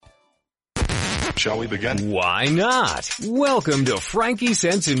Shall we begin? Why not? Welcome to Frankie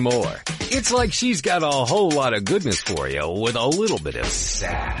Sense and More. It's like she's got a whole lot of goodness for you with a little bit of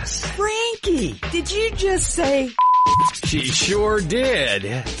sass. Frankie, did you just say... She sure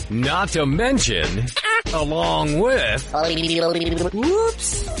did. Not to mention, along with...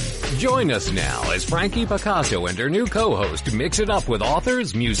 Whoops. Join us now as Frankie Picasso and her new co-host mix it up with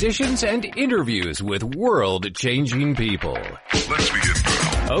authors, musicians, and interviews with world-changing people. Let's begin,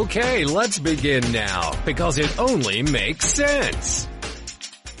 pal. Okay, let's begin now, because it only makes sense.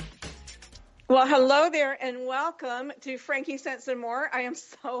 Well, hello there and welcome to Frankie Sense and More. I am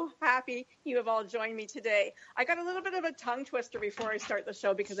so happy you have all joined me today. I got a little bit of a tongue twister before I start the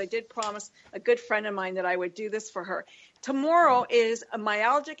show because I did promise a good friend of mine that I would do this for her. Tomorrow is a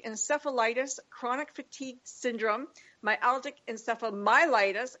myalgic encephalitis, chronic fatigue syndrome, myalgic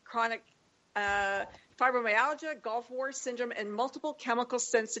encephalomyelitis, chronic fibromyalgia, Gulf War syndrome, and multiple chemical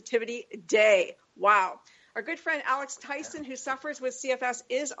sensitivity day. Wow. Our good friend Alex Tyson, who suffers with CFS,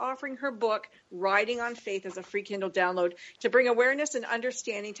 is offering her book, Riding on Faith, as a free Kindle download to bring awareness and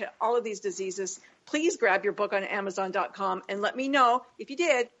understanding to all of these diseases. Please grab your book on Amazon.com and let me know if you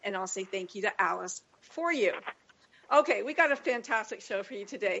did, and I'll say thank you to Alice for you. Okay, we got a fantastic show for you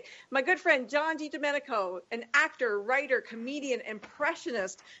today. My good friend John Domenico, an actor, writer, comedian,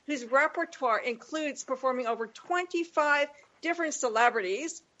 impressionist, whose repertoire includes performing over 25 different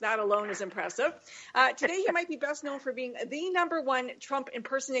celebrities. That alone is impressive. Today, he might be best known for being the #1 Trump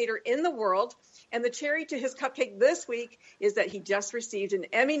impersonator in the world. And the cherry to his cupcake this week is that he just received an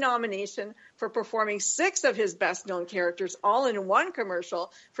Emmy nomination for performing 6 of his best-known characters all in one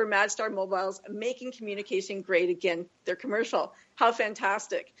commercial for Madstar Mobile's Making Communication Great Again, their commercial. How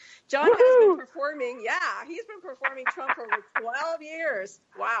fantastic. John has been performing, he's been performing Trump for over 12 years.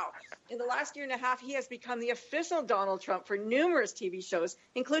 Wow. In the last year and a half, he has become the official Donald Trump for numerous TV shows,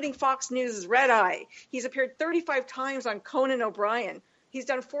 including Fox News' Red Eye. He's appeared 35 times on Conan O'Brien. He's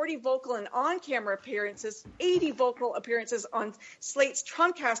done 40 vocal and on-camera appearances, 80 vocal appearances on Slate's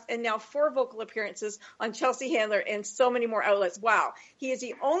Trumpcast, and now 4 vocal appearances on Chelsea Handler and so many more outlets. Wow. He is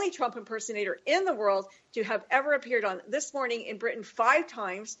the only Trump impersonator in the world to have ever appeared on This Morning in Britain 5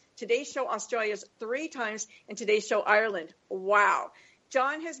 times, Today's Show Australia's 3 times, and Today's Show Ireland. Wow.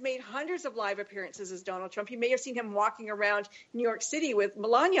 John has made hundreds of live appearances as Donald Trump. You may have seen him walking around New York City with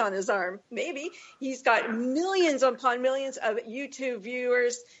Melania on his arm. Maybe. He's got millions upon millions of YouTube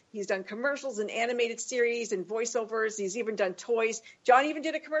viewers. He's done commercials and animated series and voiceovers. He's even done toys. John even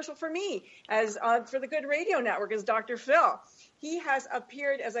did a commercial for me as for the Good Radio Network as Dr. Phil. He has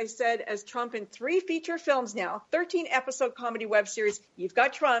appeared, as I said, as Trump in 3 feature films now, 13-episode comedy web series, You've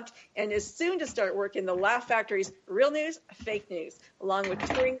Got Trumped, and is soon to start work in the Laugh Factory's Real News, Fake News, along with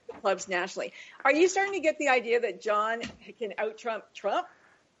touring the clubs nationally. Are you starting to get the idea that John can out-Trump Trump?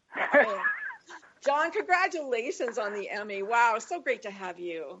 John, congratulations on the Emmy. Wow, so great to have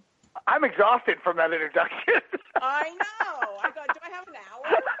you. I'm exhausted from that introduction. I know. I thought, do I have an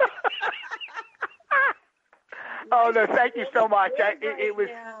hour? Oh, no, thank you so much. It's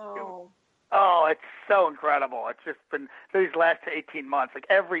so incredible. It's just been these last 18 months, like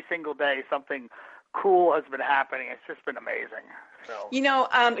every single day something cool has been happening. It's just been amazing. So,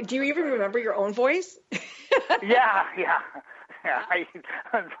 do you even remember your own voice? Yeah.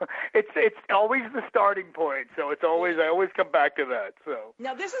 It's always the starting point, so I always come back to that. So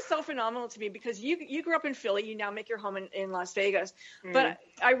now this is so phenomenal to me because you grew up in Philly, you now make your home in Las Vegas, but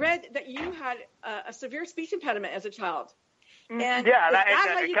I read that you had a severe speech impediment as a child, and is that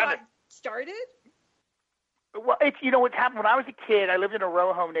how you got started? Well, what happened when I was a kid. I lived in a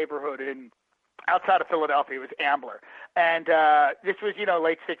row home neighborhood outside of Philadelphia. It was Ambler. And this was,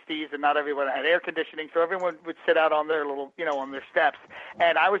 late 60s, and not everyone had air conditioning, so everyone would sit out on their little, on their steps.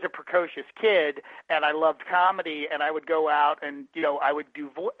 And I was a precocious kid, and I loved comedy, and I would go out and, I would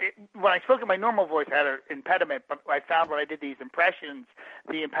do when I spoke in my normal voice, I had an impediment, but I found when I did these impressions,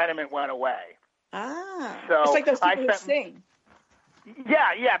 the impediment went away. Ah. So it's like those people who sing.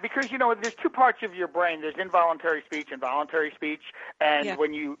 Yeah, because there's 2 parts of your brain. There's involuntary speech and voluntary speech, and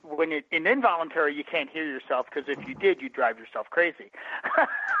when you're in involuntary, you can't hear yourself because if you did, you'd drive yourself crazy.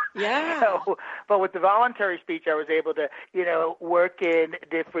 Yeah. But with the voluntary speech, I was able to work in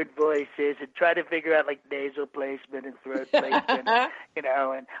different voices and try to figure out like nasal placement and throat placement,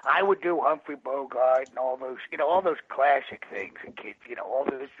 and I would do Humphrey Bogart and all those classic things and kids, all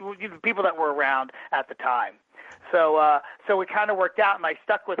those people that were around at the time. So it kind of worked out, and I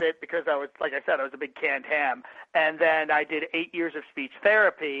stuck with it because I was, like I said, I was a big canned ham. And then I did 8 years of speech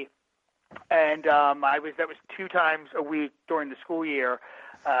therapy, and that was 2 times a week during the school year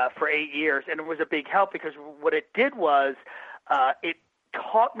for 8 years, and it was a big help because what it did was it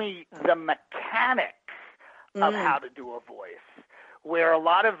taught me the mechanics mechanics of how to do a voice. Where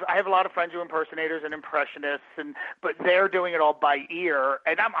I have a lot of friends who are impersonators and impressionists, but they're doing it all by ear,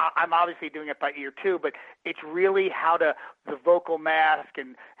 and I'm obviously doing it by ear too. But it's really the vocal mask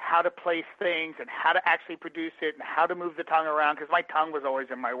and how to place things and how to actually produce it and how to move the tongue around, because my tongue was always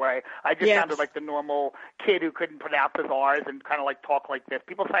in my way. I just sounded like the normal kid who couldn't pronounce his R's and kind of like talk like this.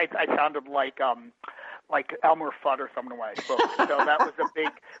 People say I sounded like Elmer Fudd or someone when I spoke. So that was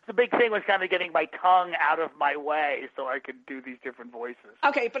the big thing, was kind of getting my tongue out of my way so I could do these different voices.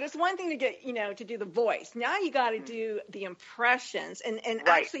 Okay, but it's one thing to get, to do the voice. Now you got to do the impressions and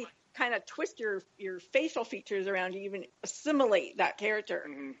actually kind of twist your facial features around to even assimilate that character.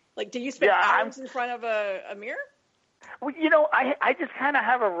 Mm-hmm. Like, do you spend hours in front of a mirror? Well, I just kind of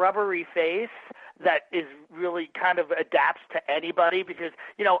have a rubbery face that is really kind of adapts to anybody, because,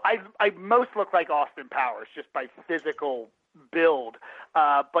 I most look like Austin Powers just by physical build.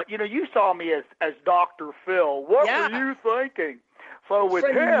 But, you saw me as Dr. Phil. What were you thinking? So with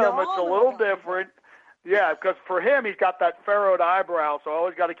him, it's a little different. Yeah, because for him, he's got that furrowed eyebrow, so I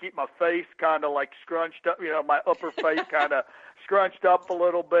always got to keep my face kind of like scrunched up, my upper face kind of scrunched up a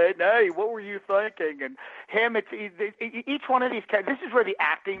little bit. And, hey, what were you thinking? And him, each one of these characters, this is where the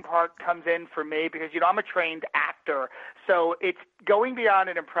acting part comes in for me, because, I'm a trained actor. So it's going beyond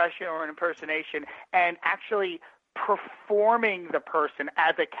an impression or an impersonation and actually performing the person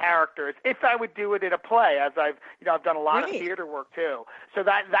as a character. If I would do it in a play, as I've done a lot of theater work too. So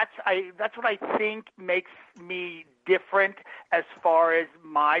that's what I think makes me different as far as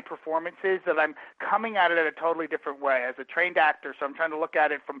my performances, that I'm coming at it in a totally different way as a trained actor. So I'm trying to look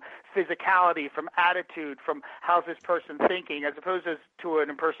at it from physicality, from attitude, from how's this person thinking, as opposed to an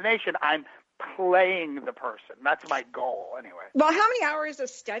impersonation. I'm playing the person. That's my goal anyway. Well, how many hours of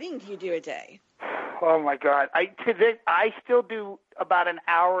studying do you do a day? Oh my God! I still do about an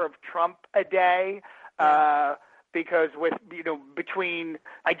hour of Trump a day, because between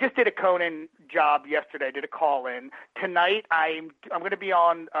I just did a Conan job yesterday. I did a call in tonight. I'm going to be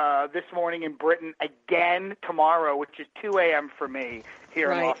on this morning in Britain again tomorrow, which is 2 a.m. for me here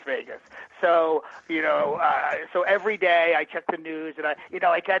in Las Vegas. So so every day I check the news, and I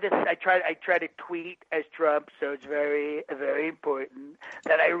try to tweet as Trump. So it's very, very important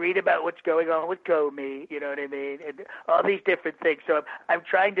that I read about what's going on with Comey. You know what I mean, and all these different things. So I'm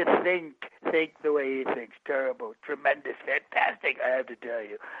trying to think the way he thinks. Terrible, tremendous, fantastic. I have to tell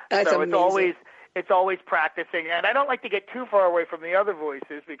you. That's so amazing. It's always practicing, and I don't like to get too far away from the other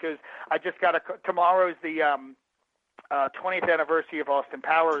voices, because I just tomorrow's the 20th anniversary of Austin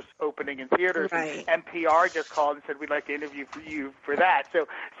Powers opening in theaters. Right. And NPR just called and said, we'd like to interview you for that. So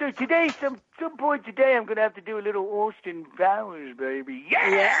today, some point today, I'm going to have to do a little Austin Powers, baby.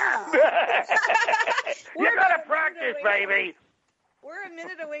 Yeah! You got to practice, baby. We're a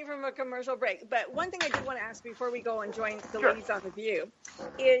minute away from a commercial break. But one thing I did want to ask before we go and join the ladies on The View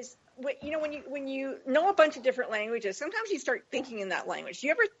is, when you know a bunch of different languages, sometimes you start thinking in that language. Do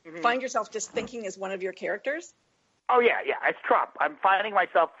you ever find yourself just thinking as one of your characters? Oh, yeah, it's Trump. I'm finding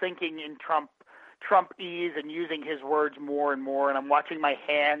myself thinking in Trumpese and using his words more and more, and I'm watching my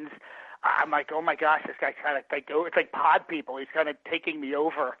hands. I'm like, oh, my gosh, this guy kind of it's like Pod People. He's kind of taking me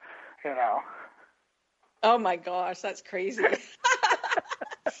over, Oh, my gosh, that's crazy.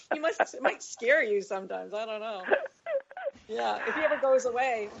 It might scare you sometimes. I don't know. Yeah, if he ever goes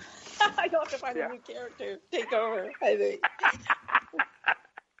away, I don't have to find a new character to take over, I think.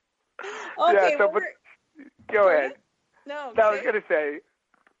 Okay, go ahead. No, I was going to say.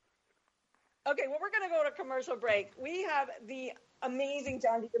 Okay, well, we're going to go to commercial break. We have the amazing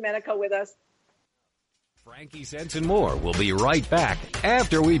John Domenico with us. Frankie Sense and More will be right back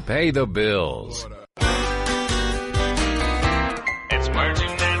after we pay the bills. It's words you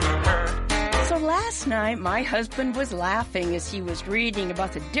never heard. So last night, my husband was laughing as he was reading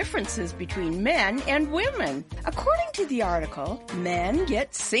about the differences between men and women. According to the article, men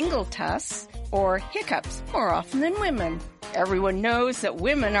get single tusks or hiccups more often than women. Everyone knows that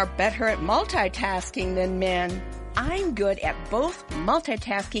women are better at multitasking than men. I'm good at both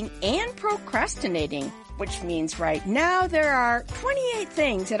multitasking and procrastinating, which means right now there are 28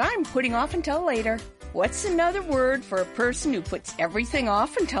 things that I'm putting off until later. What's another word for a person who puts everything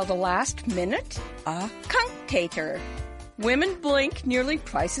off until the last minute? A cunctator. Women blink nearly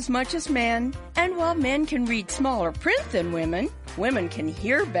twice as much as men, and while men can read smaller print than women, women can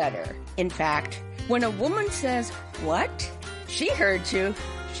hear better. In fact, when a woman says, "What?" she heard you.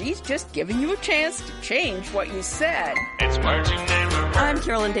 She's just giving you a chance to change what you said. It's words you never heard. I'm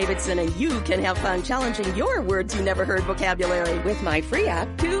Carolyn Davidson, and you can have fun challenging your words you never heard vocabulary with my free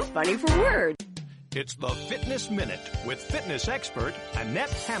app, Too Funny for Words. It's the Fitness Minute with fitness expert Annette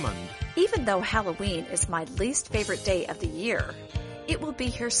Hammond. Even though Halloween is my least favorite day of the year, it will be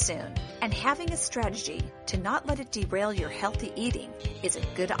here soon, and having a strategy to not let it derail your healthy eating is a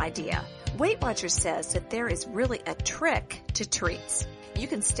good idea. Weight Watchers says that there is really a trick to treats. You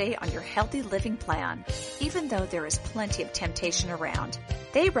can stay on your healthy living plan, even though there is plenty of temptation around.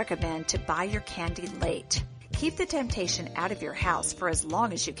 They recommend to buy your candy late. Keep the temptation out of your house for as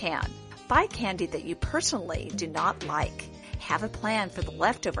long as you can. Buy candy that you personally do not like. Have a plan for the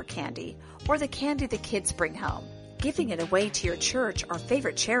leftover candy or the candy the kids bring home. Giving it away to your church or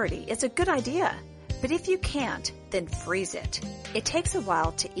favorite charity is a good idea. But if you can't, then freeze it. It takes a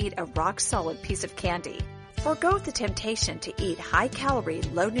while to eat a rock-solid piece of candy. Forgo the temptation to eat high-calorie,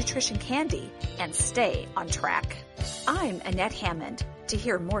 low-nutrition candy and stay on track. I'm Annette Hammond. To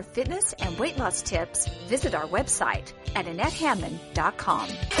hear more fitness and weight loss tips, visit our website at AnnetteHammond.com.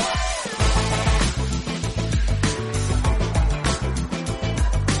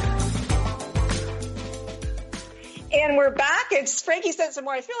 And we're back. It's Frankie Said Some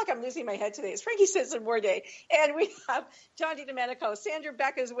More. I feel like I'm losing my head today. It's Frankie Said Some More Day. And we have John D. Domenico. Sandra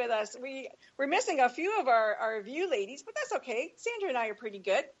Beck is with us. We're missing a few of our View ladies, but that's okay. Sandra and I are pretty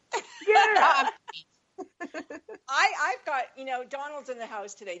good. Yeah. I've got, Donald's in the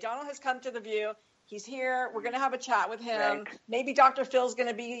house today. Donald has come to the View. He's here. We're going to have a chat with him. Right. Maybe Dr. Phil's going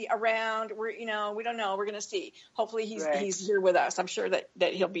to be around. We don't know. We're going to see. Hopefully he's here with us. I'm sure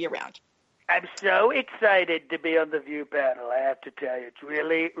that he'll be around. I'm so excited to be on the View panel, I have to tell you. It's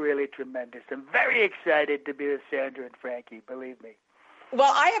really, really tremendous. I'm very excited to be with Sandra and Frankie, believe me.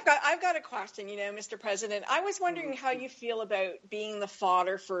 Well, I've got a question, Mr. President. I was wondering how you feel about being the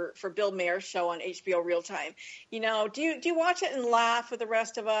fodder for Bill Maher's show on HBO Real Time. Do you watch it and laugh with the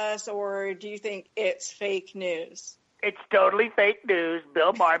rest of us, or do you think it's fake news? It's totally fake news.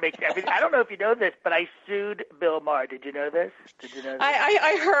 Bill Maher makes everything. I don't know if you know this, but I sued Bill Maher. Did you know this?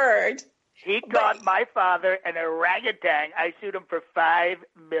 I heard. He caught my father an orangutan. I sued him for $5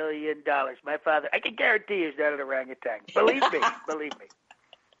 million. My father, I can guarantee you, he's not an orangutan. Believe me.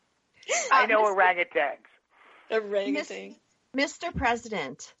 I know orangutans. Orangutan. Mr.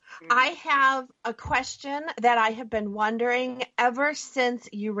 President, I have a question that I have been wondering ever since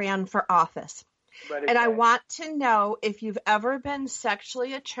you ran for office. And I want to know if you've ever been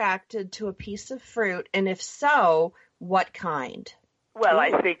sexually attracted to a piece of fruit, and if so, what kind? Well,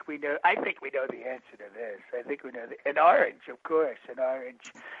 I think we know the answer to this. I think we know an orange, of course, an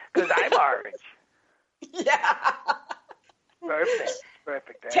orange, because I'm orange. Yeah.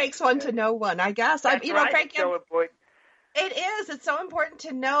 Perfect. Takes one to know one, I guess. That's right. Frankie, It's so important. It is. It's so important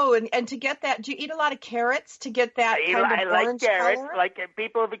to know, and to get that. Do you eat a lot of carrots to get that I like orange carrots. color?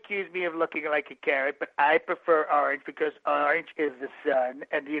 People have accused me of looking like a carrot, but I prefer orange because orange is the sun.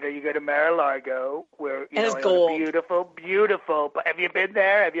 And you go to Mar-a-Lago, where it's gold. Beautiful. But have you been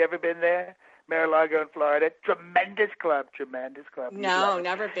there? Have you ever been there? Mar-a-Lago in Florida. Tremendous club. No,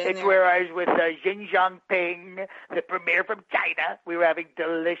 never been there. It's where I was with Xi Jinping, the premier from China. We were having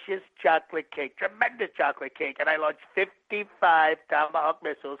delicious chocolate cake, tremendous chocolate cake, and I launched 55 Tomahawk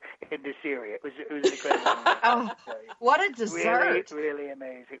missiles into Syria. It was incredible. What a dessert. Really, really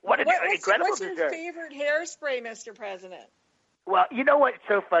amazing. Incredible what's dessert. What's your favorite hairspray, Mr. President? Well, you know what? It's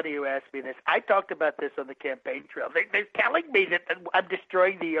so funny you asked me this. I talked about this on the campaign trail. They're telling me that I'm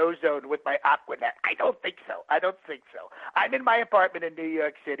destroying the ozone with my Aquanet. I don't think so. I'm in my apartment in New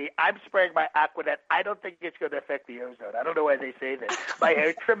York City. I'm spraying my Aquanet. I don't think it's going to affect the ozone. I don't know why they say this. My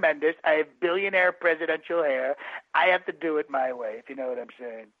hair's tremendous. I have billionaire presidential hair. I have to do it my way, if you know what I'm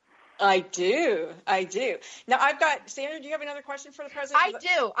saying. I do. Now, Sandra, do you have another question for the president?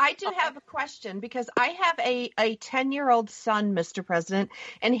 I do have a question because I have a 10-year-old son, Mr. President,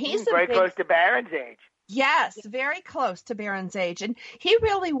 and he's very close to Barron's age. Yes, very close to Barron's age. And he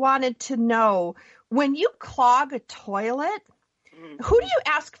really wanted to know, when you clog a toilet, who do you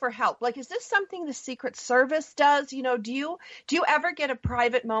ask for help? Like, is this something the Secret Service does? Do you ever get a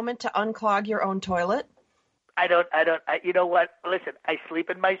private moment to unclog your own toilet? I don't, you know what? Listen, I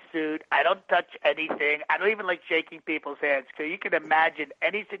sleep in my suit. I don't touch anything. I don't even like shaking people's hands. So you can imagine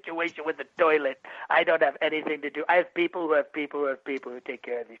any situation with the toilet. I don't have anything to do. I have people who take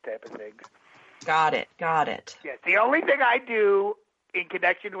care of these type of things. Got it. Yes. The only thing I do in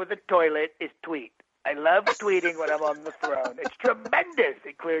connection with the toilet is tweet. I love tweeting when I'm on the throne. It's tremendous.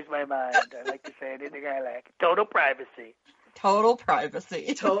 It clears my mind. I like to say anything I like. Total privacy. Total privacy.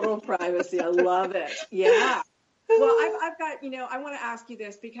 I love it. Yeah. Well, I've got, I want to ask you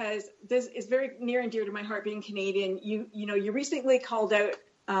this because this is very near and dear to my heart being Canadian. You recently called out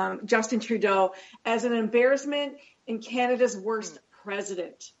Justin Trudeau as an embarrassment and Canada's worst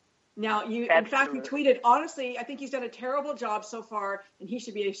president. Now, in fact, you tweeted, honestly, I think he's done a terrible job so far, and he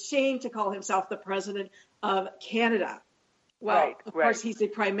should be ashamed to call himself the president of Canada. Well, of course, he's the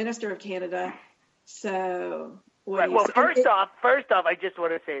Prime Minister of Canada. So, well, first off, I just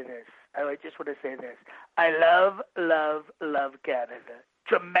want to say this. I love Canada.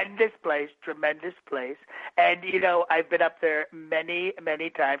 Tremendous place. And, I've been up there many, many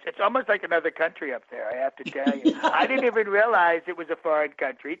times. It's almost like another country up there, I have to tell you. I didn't even realize it was a foreign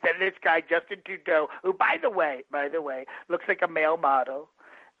country. Then this guy, Justin Trudeau, who, by the way, looks like a male model.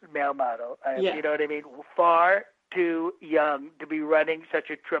 Yeah. You know what I mean? Far too young to be running such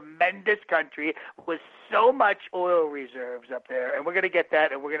a tremendous country with so much oil reserves up there. And we're going to get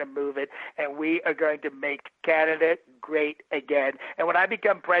that, and we're going to move it, and we are going to make Canada great again. And when I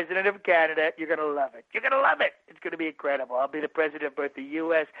become president of Canada, you're going to love it. You're going to love it. It's going to be incredible. I'll be the president of both the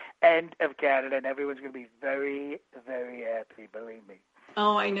U.S. and of Canada, and everyone's going to be very, very happy, believe me.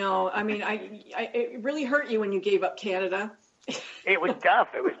 Oh, I know. I mean, it really hurt you when you gave up Canada. It was tough.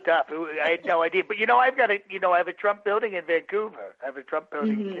 I had no idea. But, I have a Trump building in Vancouver.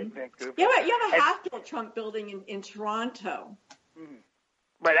 In Vancouver. Yeah, you have a half-built Trump building in Toronto. Mm-hmm.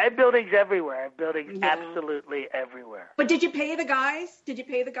 But I have buildings everywhere. I have buildings absolutely everywhere. But did you pay the guys?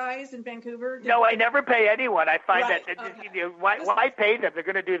 In Vancouver? No, I never pay anyone. I find that, why pay them? They're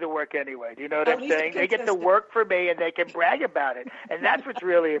going to do the work anyway. Do you know what I'm saying? They get to work for me, and they can brag about it. And that's what's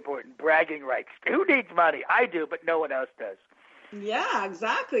really important, bragging rights. Who needs money? I do, but no one else does. Yeah,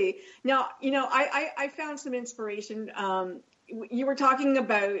 exactly. Now, I found some inspiration. You were talking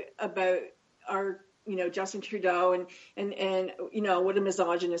about our Justin Trudeau and what a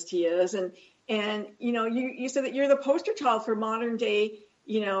misogynist he is. And you said that you're the poster child for modern day,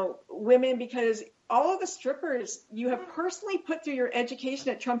 women, because all of the strippers you have personally put through your education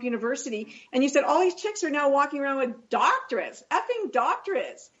at Trump University. And you said all these chicks are now walking around with doctorates, effing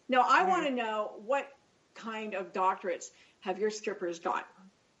doctorates. Now, I want to know, what kind of doctorates have your strippers got?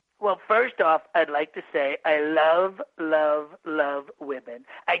 Well, first off, I'd like to say I love women.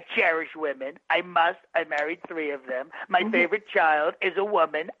 I cherish women. I married 3 of them. My favorite child is a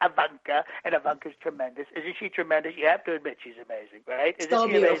woman, Ivanka, and Ivanka's tremendous. Isn't she tremendous? You have to admit she's amazing, right?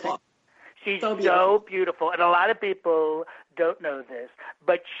 Isn't she amazing? She's so beautiful. And a lot of people don't know this,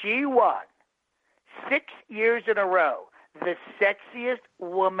 but she won 6 years in a row the sexiest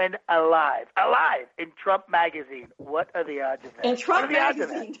woman alive in Trump magazine. What are the odds of that? In Trump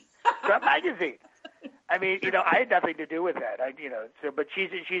magazine. Trump magazine. I mean, I had nothing to do with that. But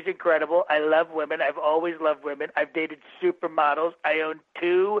she's incredible. I love women. I've always loved women. I've dated supermodels. I own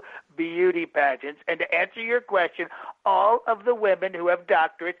 2 beauty pageants. And to answer your question, all of the women who have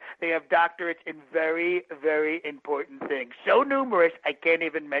doctorates, they have doctorates in very, very important things. So numerous, I can't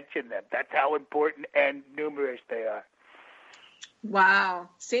even mention them. That's how important and numerous they are. Wow.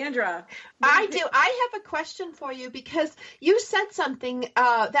 Sandra. I do. I have a question for you, because you said something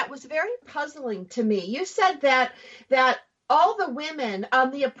that was very puzzling to me. You said that all the women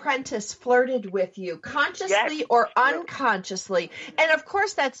on The Apprentice flirted with you, consciously or unconsciously. And of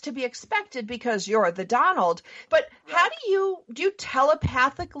course that's to be expected because you're the Donald. But how do you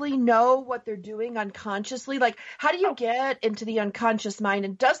telepathically know what they're doing unconsciously? Like, how do you get into the unconscious mind?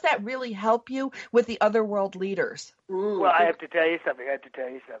 And does that really help you with the other world leaders? Well, I have to tell you something.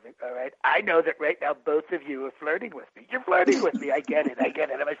 All right. I know that right now both of you are flirting with me. You're flirting with me. I get it.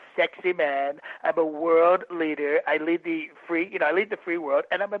 I'm a sexy man. I'm a world leader. I lead the free world,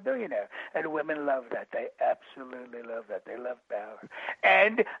 and I'm a billionaire. And women love that. They absolutely love that. They love power.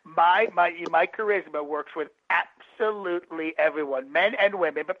 And my charisma works with absolutely everyone, men and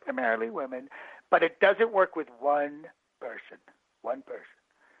women, but primarily women. But it doesn't work with one person.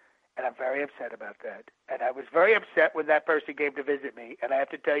 And I'm very upset about that. And I was very upset when that person came to visit me. And I have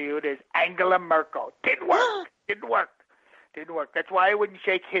to tell you, it is Angela Merkel. Didn't work. That's why I wouldn't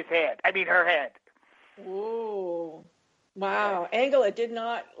shake her hand. Ooh. Wow. Angela did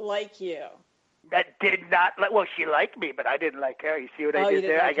not like you. Well, she liked me, but I didn't like her. You see what I did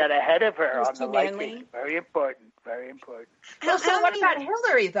there? I got ahead of her on the liking. Very important. Well, so what about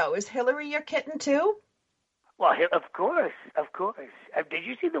Hillary, though? Is Hillary your kitten, too? Well, of course. Did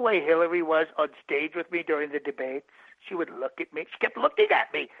you see the way Hillary was on stage with me during the debates? She would look at me.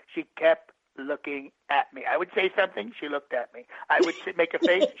 She kept looking at me. I would say something. She looked at me. I would make a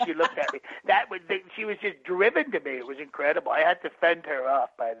face. She looked at me. She was just driven to me. It was incredible. I had to fend her off,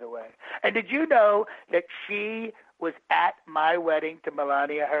 by the way. And did you know that she was at my wedding to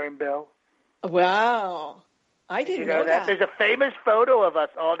Melania, her and Bill? Wow. I didn't know that. There's a famous photo of us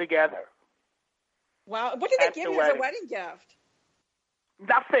all together. Wow. What did they give you as a wedding gift?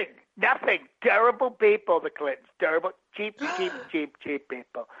 Nothing. Terrible people, the Clintons. Terrible, cheap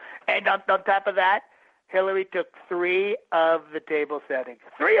people. And on top of that, Hillary took 3 of the table settings.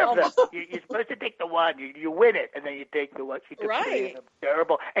 3 of them. You're supposed to take the one. You win it, and then you take the one. She took 3 of them.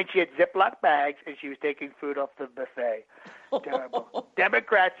 Terrible. And she had Ziploc bags, and she was taking food off the buffet. Terrible.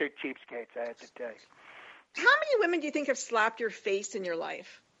 Democrats are cheapskates, I have to tell you. How many women do you think have slapped your face in your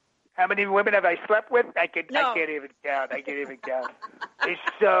life? How many women have I slept with? I can't even count. There's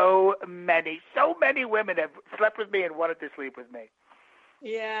so many women have slept with me and wanted to sleep with me.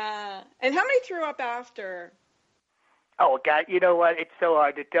 Yeah. And how many threw up after? Oh, God, you know what? It's so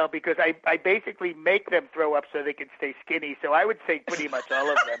hard to tell because I basically make them throw up so they can stay skinny. So I would say pretty much all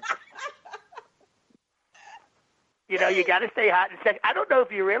of them. You know, you got to stay hot and sexy. I don't know if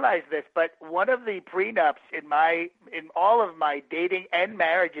you realize this, but one of the prenups in all of my dating and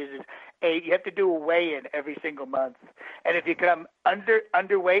marriages is you have to do a weigh-in every single month. And if you come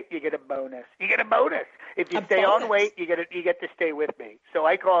underweight, you get a bonus. If you stay on weight, you get to stay with me. So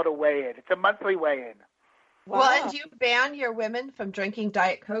I call it a weigh-in. It's a monthly weigh-in. Wow. Well, and do you ban your women from drinking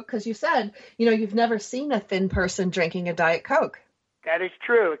Diet Coke? Because you said, you've never seen a thin person drinking a Diet Coke. That is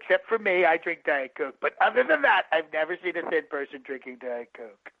true, except for me, I drink Diet Coke. But other than that, I've never seen a thin person drinking Diet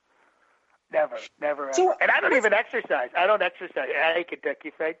Coke. Never, ever. And I don't even exercise. I eat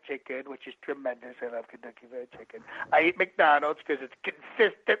Kentucky Fried Chicken, which is tremendous. I love Kentucky Fried Chicken. I eat McDonald's because it's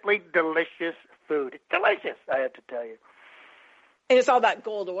consistently delicious food. It's delicious, I have to tell you. And it's all that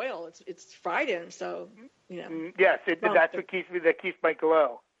gold oil. It's fried in, so, Yes, that's what keeps my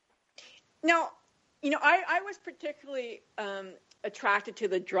glow. Now, I was particularly attracted to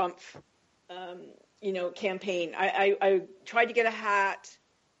the Drumpf, campaign. I tried to get a hat.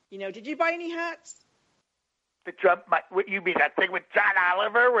 Did you buy any hats? The Trump, you mean that thing with John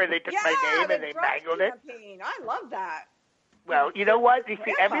Oliver where they took my name and they mangled campaign. I love that. Well, you know what? You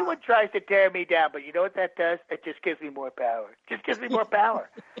see, everyone tries to tear me down, but you know what that does? It just gives me more power.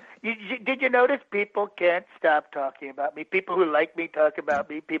 Did you notice people can't stop talking about me? People who like me talk about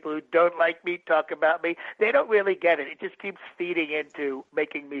me. People who don't like me talk about me. They don't really get it. It just keeps feeding into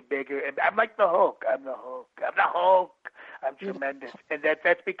making me bigger. And I'm like the Hulk. I'm tremendous. And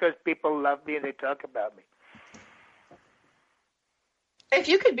that's because people love me and they talk about me. If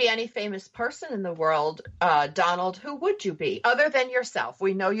you could be any famous person in the world, Donald, who would you be? Other than yourself.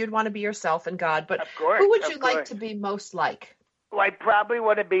 We know you'd want to be yourself and God, but who would you like to be most like? Well, I probably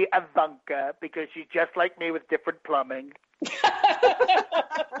want to be Ivanka because she's just like me with different plumbing.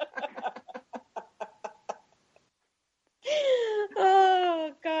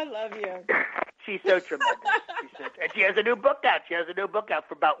 Oh, God love you. She's so tremendous. And she has a new book out.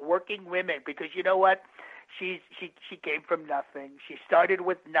 For about working women because you know what? She came from nothing. She started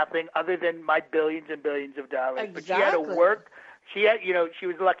with nothing other than my billions and billions of dollars. Exactly. But she had to work. She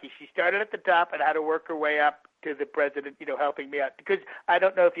was lucky. She started at the top and had to work her way up to the president, helping me out. Because I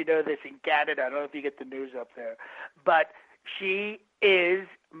don't know if you know this in Canada. I don't know if you get the news up there. But she is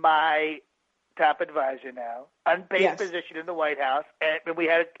my top advisor now, unpaid position in the White House. And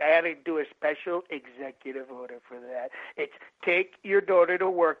I had to do a special executive order for that. It's take your daughter to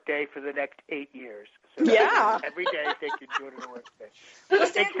work day for the next 8 years. So every day take your daughter to work day. Well,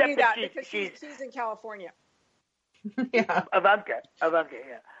 Sandra knew that because she's in California. Yeah, Ivanka,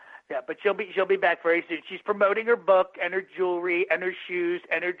 yeah. Yeah, but she'll be back very soon. She's promoting her book and her jewelry and her shoes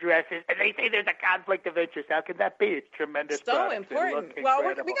and her dresses. And they say there's a conflict of interest. How can that be? It's tremendous. So important. Well,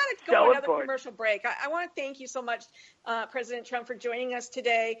 we got to go another commercial break. I want to thank you so much, President Trump, for joining us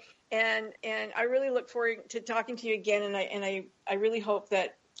today. And I really look forward to talking to you again. And I really hope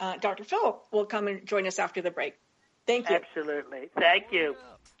that Dr. Phil will come and join us after the break. Thank you. Absolutely. Thank you.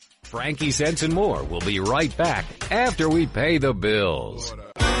 Frankie Sense and More will be right back after we pay the bills.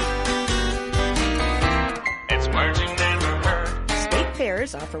 It's words you never heard. State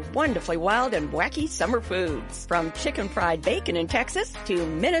fairs offer wonderfully wild and wacky summer foods. From chicken fried bacon in Texas to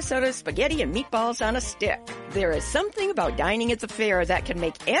Minnesota spaghetti and meatballs on a stick. There is something about dining at the fair that can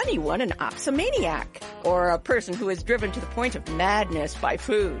make anyone an opsomaniac or a person who is driven to the point of madness by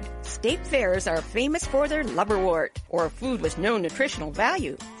food. State fairs are famous for their liverwort, or food with no nutritional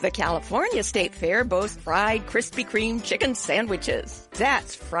value. The California State Fair boasts fried Krispy Kreme chicken sandwiches.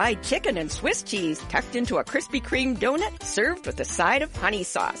 That's fried chicken and Swiss cheese tucked into a Krispy Kreme donut served with a side of honey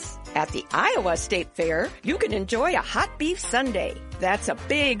sauce. At the Iowa State Fair, you can enjoy a hot beef sundae. That's a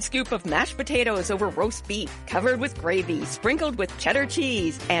big scoop of mashed potatoes over roast beef, covered with gravy, sprinkled with cheddar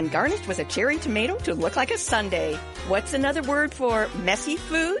cheese, and garnished with a cherry tomato to look like a sundae. What's another word for messy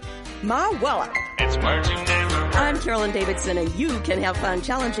food? Ma wallop. It's words you never heard. I'm Carolyn Davidson, and you can have fun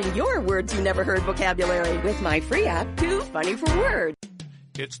challenging your words you never heard vocabulary with my free app, Too Funny for Words.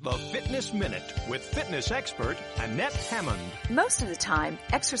 It's the Fitness Minute with fitness expert Annette Hammond. Most of the time,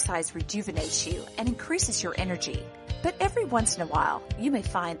 exercise rejuvenates you and increases your energy. But every once in a while, you may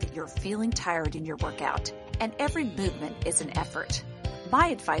find that you're feeling tired in your workout, and every movement is an effort. My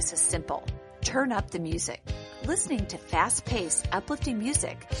advice is simple. Turn up the music. Listening to fast-paced, uplifting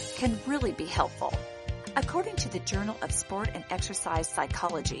music can really be helpful. According to the Journal of Sport and Exercise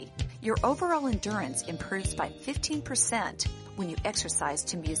Psychology, your overall endurance improves by 15% when you exercise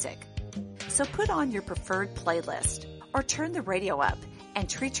to music. So put on your preferred playlist or turn the radio up and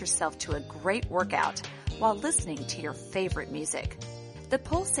treat yourself to a great workout while listening to your favorite music. The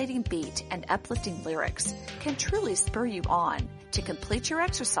pulsating beat and uplifting lyrics can truly spur you on to complete your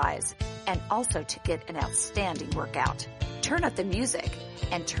exercise and also to get an outstanding workout. Turn up the music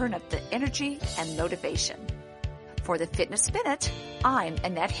and turn up the energy and motivation. For the Fitness Minute, I'm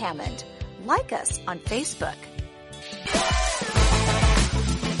Annette Hammond. Like us on Facebook.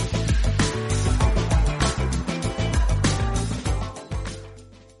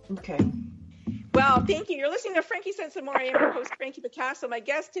 Okay. Well, thank you. You're listening to Frankie Sense and More. I am your host, Frankie Picasso. My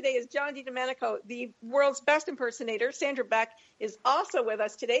guest today is John Domenico, the world's best impersonator. Sandra Beck is also with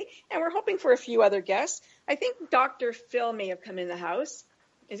us today, and we're hoping for a few other guests. I think Dr. Phil may have come in the house.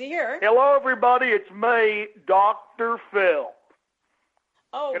 Is he here? Hello, everybody. It's me, Dr. Phil.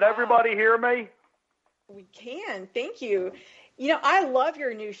 Oh, Can wow. everybody hear me? We can. Thank you. You know, I love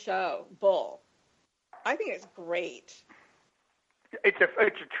your new show, Bull. I think it's great. It's a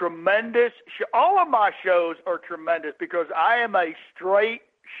tremendous show. All of my shows are tremendous because I am a straight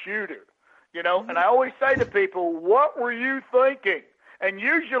shooter, you know, and I always say to people, what were you thinking? And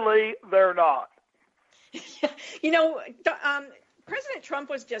usually they're not. You know, President Trump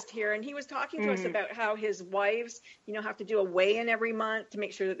was just here, and he was talking to us about how his wives, you know, have to do a weigh-in every month to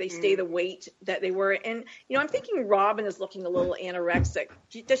make sure that they stay the weight that they were. And, you know, I'm thinking Robin is looking a little anorexic.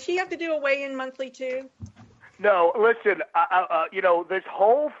 Does she have to do a weigh-in monthly too? No, listen, you know, this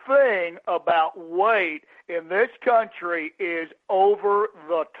whole thing about weight in this country is over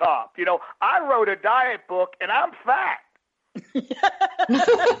the top. You know, I wrote a diet book, and I'm fat.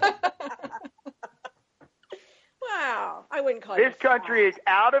 Wow, I wouldn't call this country is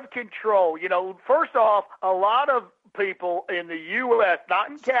out of control. You know, first off, a lot of people in the U.S., not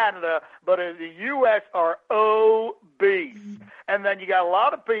in Canada, but in the U.S. are obese. And then you got a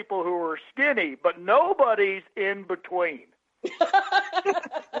lot of people who are skinny, but nobody's in between. Do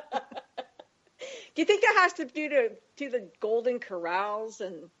you think that has to do to the Golden Corrals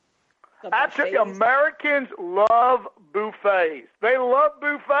and the Absolutely. buffets? Americans love buffets. They love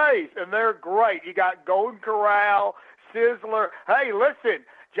buffets, and they're great. You got Golden Corral, Sizzler. Hey, listen,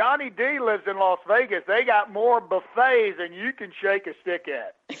 Johnny D lives in Las Vegas. They got more buffets than you can shake a stick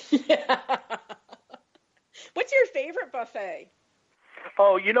at. Yeah. What's your favorite buffet?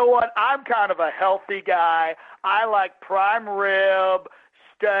 Oh, you know what? I'm kind of a healthy guy. I like prime rib,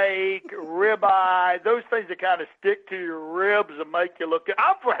 steak, ribeye, those things that kind of stick to your ribs and make you look good.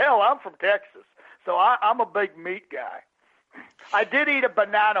 I'm from Texas, so I'm a big meat guy. I did eat a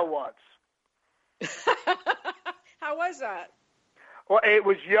banana once. How was that? Well, it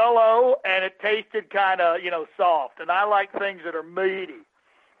was yellow, and it tasted kind of, you know, soft. And I like things that are meaty,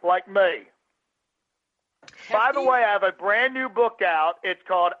 like me. By the way, I have a brand new book out. It's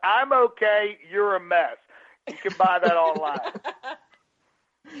called I'm Okay, You're a Mess. You can buy that online.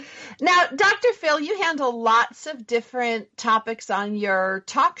 Now, Dr. Phil, you handle lots of different topics on your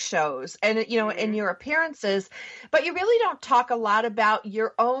talk shows and, you know, in your appearances, but you really don't talk a lot about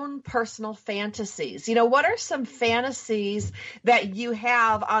your own personal fantasies. You know, what are some fantasies that you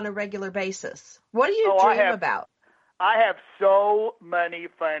have on a regular basis? What do you dream about? I have so many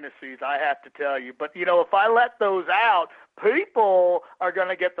fantasies, I have to tell you. But, you know, if I let those out, people are going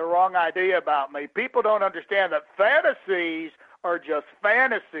to get the wrong idea about me. People don't understand that fantasies are just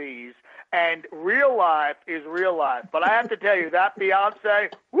fantasies, and real life is real life. But I have to tell you, that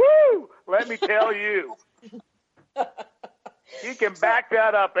Beyonce, woo, let me tell you, she can back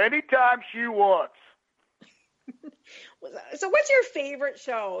that up anytime she wants. So what's your favorite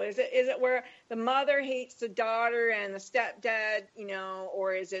show? Is it where the mother hates the daughter and the stepdad, you know,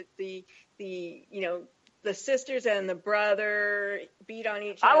 or is it the you know, the sisters and the brother beat on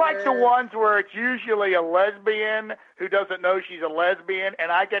each other? I like the ones where it's usually a lesbian who doesn't know she's a lesbian,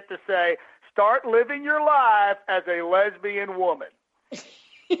 and I get to say, start living your life as a lesbian woman.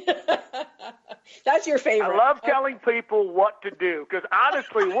 That's your favorite. I love telling people what to do because,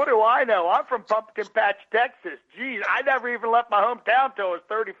 honestly, what do I know? I'm from Pumpkin Patch, Texas. Geez, I never even left my hometown till I was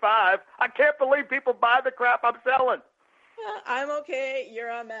 35. I can't believe people buy the crap I'm selling. I'm okay. You're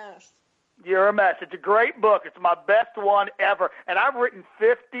a mess. You're a mess. It's a great book. It's my best one ever. And I've written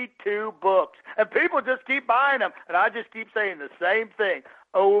 52 books. And people just keep buying them. And I just keep saying the same thing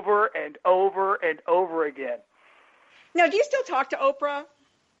over and over and over again. Now, do you still talk to Oprah?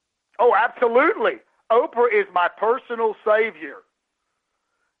 Oh, absolutely. Oprah is my personal savior.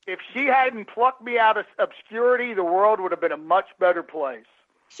 If she hadn't plucked me out of obscurity, the world would have been a much better place.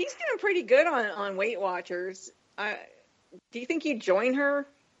 She's doing pretty good on Weight Watchers. Do you think you'd join her?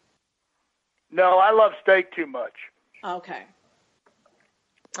 No, I love steak too much. Okay.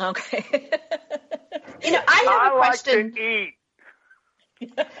 I have a question. Like to eat.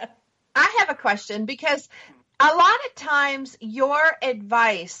 I have a question because a lot of times your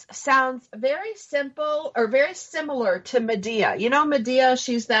advice sounds very simple or very similar to Medea. You know, Medea,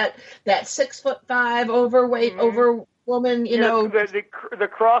 she's that 6'5" overweight, over woman, you know. The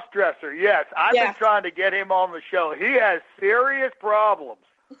cross-dresser, yes. I've been trying to get him on the show. He has serious problems.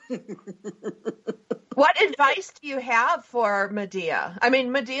 What advice do you have for Medea? I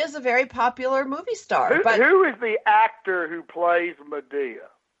mean, Medea's a very popular movie star. Who is the actor who plays Medea?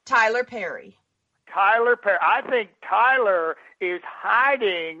 Tyler Perry. Tyler Perry. I think Tyler is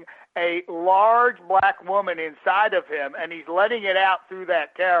hiding a large black woman inside of him, and he's letting it out through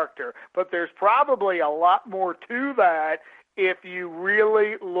that character. But there's probably a lot more to that if you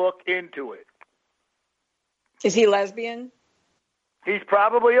really look into it. Is he lesbian? He's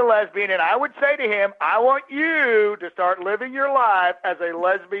probably a lesbian, and I would say to him, I want you to start living your life as a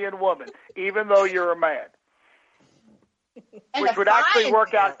lesbian woman, even though you're a man. Which would actually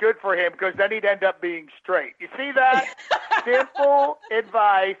work out good for him, because then he'd end up being straight. You see that? Simple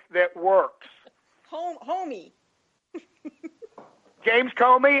advice that works. Homie. James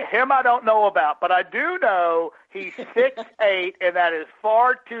Comey, him I don't know about, but I do know he's 6'8", and that is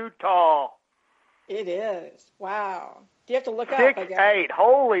far too tall. It is. Wow. Do you have to look up? 6'8".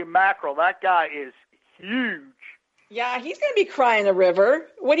 Holy mackerel, that guy is huge. Yeah, he's going to be crying the river.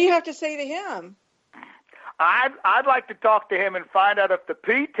 What do you have to say to him? I'd like to talk to him and find out if the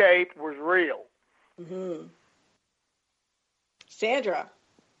P-tape was real. Mm-hmm. Sandra.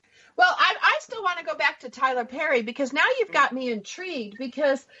 Well, I still want to go back to Tyler Perry, because now you've got me intrigued,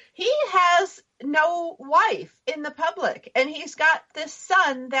 because he has no wife in the public, and he's got this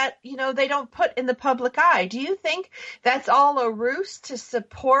son that, you know, they don't put in the public eye. Do you think that's all a ruse to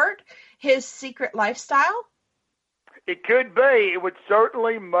support his secret lifestyle? It could be. It would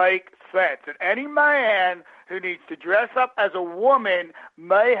certainly make sense. And any man who needs to dress up as a woman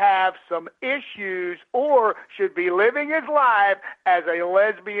may have some issues or should be living his life as a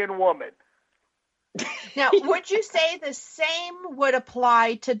lesbian woman. Now, would you say the same would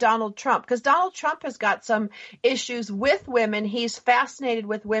apply to Donald Trump? Because Donald Trump has got some issues with women. He's fascinated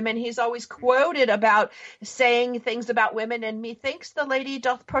with women. He's always quoted about saying things about women, and methinks the lady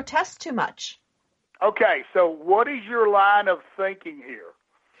doth protest too much. Okay, so what is your line of thinking here?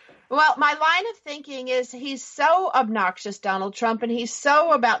 Well, my line of thinking is he's so obnoxious, Donald Trump, and he's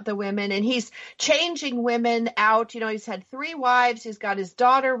so about the women, and he's changing women out. You know, he's had 3 wives. He's got his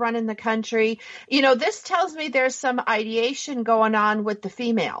daughter running the country. You know, this tells me there's some ideation going on with the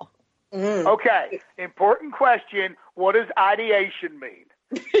female. Mm. Okay, important question. What does ideation mean?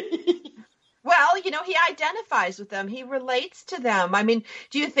 Well, you know, he identifies with them. He relates to them. I mean,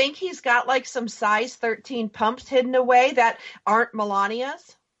 do you think he's got like some size 13 pumps hidden away that aren't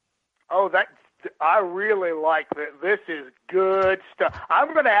Melania's? Oh, I really like that. This is good stuff.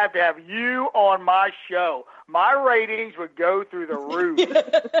 I'm going to have you on my show. My ratings would go through the roof.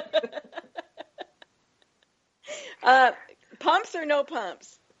 Pumps or no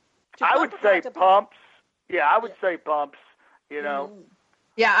pumps? I would say pumps. Yeah, I would say pumps, you know.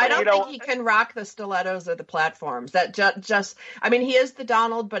 Yeah, I don't think he can rock the stilettos or the platforms. That just, I mean, he is the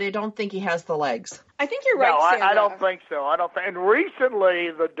Donald, but I don't think he has the legs. I think you're right, No, Sandra. I don't think so. And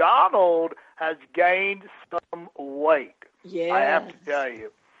recently, the Donald has gained some weight. Yeah. I have to tell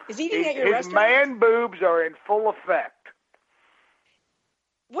you. Is he eating at your his restaurant? man boobs are in full effect.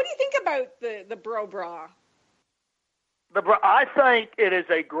 What do you think about the bro bra? I think it is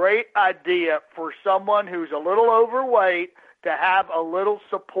a great idea for someone who's a little overweight to have a little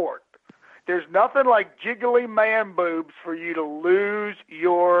support. There's nothing like jiggly man boobs for you to lose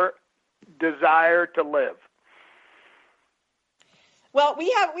your desire to live. Well,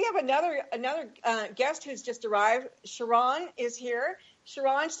 we have another guest who's just arrived. SharRon is here.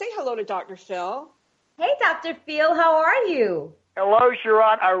 SharRon, say hello to Dr. Phil. Hey, Dr. Phil, how are you? Hello,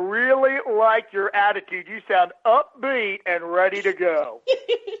 SharRon. I really like your attitude. You sound upbeat and ready to go.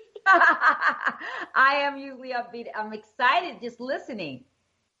 I am usually upbeat. I'm excited just listening.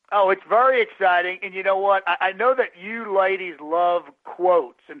 Oh, it's very exciting. And you know what? I know that you ladies love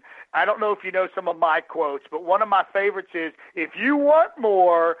quotes. And I don't know if you know some of my quotes, but one of my favorites is, if you want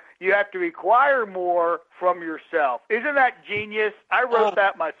more, you have to require more from yourself. Isn't that genius? I wrote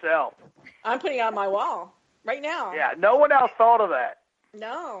that myself. I'm putting it on my wall right now. Yeah, no one else thought of that.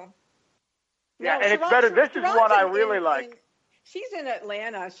 No. Yeah, and it's better. This is one I really like. She's in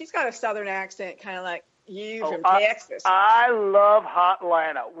Atlanta. She's got a southern accent, kind of like you from Texas. I love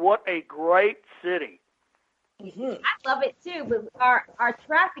Hotlanta. What a great city. I love it too, but our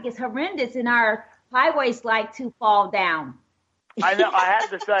traffic is horrendous and our highways like to fall down. I know. I have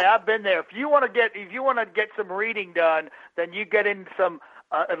to say, I've been there. If you want to get some reading done, then you get in some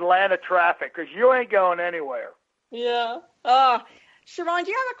Atlanta traffic, because you ain't going anywhere. Yeah. SharRon,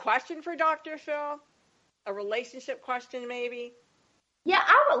 do you have a question for Dr. Phil? A relationship question, maybe? Yeah,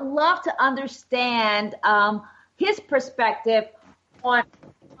 I would love to understand his perspective on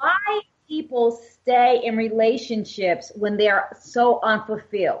why people stay in relationships when they're so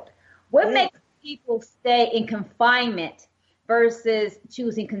unfulfilled. What makes people stay in confinement versus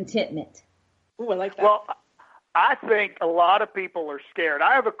choosing contentment? Ooh, I like that. Well, I think a lot of people are scared.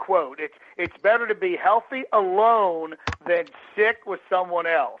 I have a quote. It's better to be healthy alone than sick with someone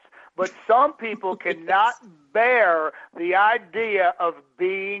else. But some people cannot bear the idea of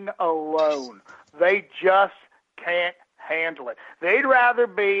being alone. They just can't handle it. They'd rather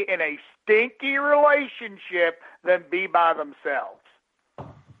be in a stinky relationship than be by themselves.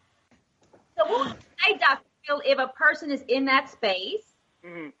 So what would you say, Dr. Phil, if a person is in that space,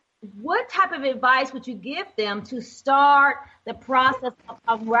 what type of advice would you give them to start the process of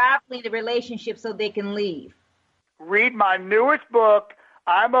unraveling the relationship so they can leave? Read my newest book,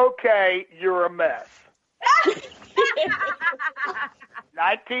 I'm Okay, You're a Mess.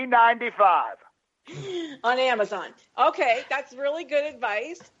 1995. On Amazon. Okay, that's really good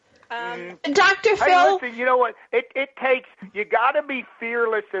advice. Dr. Phil. Hey, listen, you know what? It takes, you got to be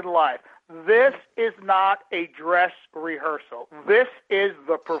fearless in life. This is not a dress rehearsal. This is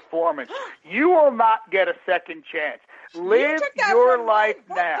the performance. You will not get a second chance. Live your life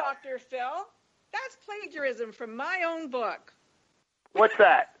now. Dr. Phil, that's plagiarism from my own book. What's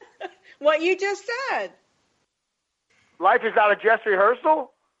that? What you just said. Life is not a dress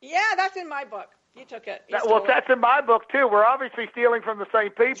rehearsal? Yeah, that's in my book. You took it. Well, that's in my book, too. We're obviously stealing from the same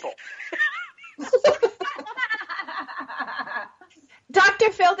people.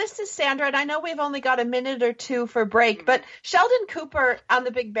 Dr. Phil, this is Sandra, and I know we've only got a minute or two for break, but Sheldon Cooper on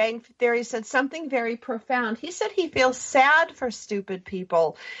The Big Bang Theory said something very profound. He said he feels sad for stupid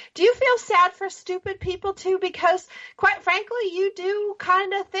people. Do you feel sad for stupid people, too? Because, quite frankly, you do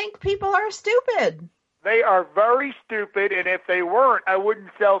kind of think people are stupid. They are very stupid, and if they weren't, I wouldn't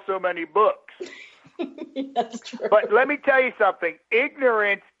sell so many books. That's true. But let me tell you something.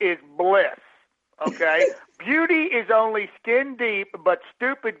 Ignorance is bliss, okay? Beauty is only skin deep, but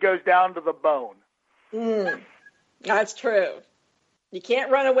stupid goes down to the bone. That's true. You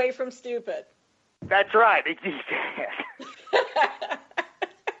can't run away from stupid. That's right. You can't.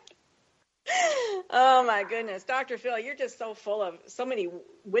 Oh, my goodness. Dr. Phil, you're just so full of so many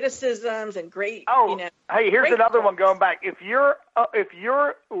witticisms and great, hey, here's another one going back. If you're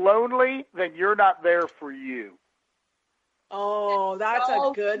lonely, then you're not there for you. Oh, that's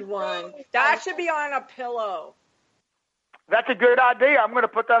a good one. That should be on a pillow. That's a good idea. I'm going to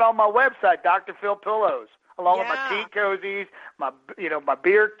put that on my website, Dr. Phil Pillows, along with my tea cozies, my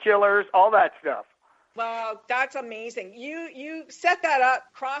beer chillers, all that stuff. Well, that's amazing. You set that up,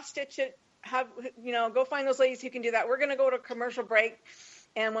 cross-stitch it, go find those ladies who can do that. We're going to go to a commercial break,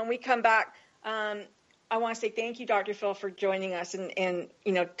 and when we come back, I want to say thank you, Dr. Phil, for joining us and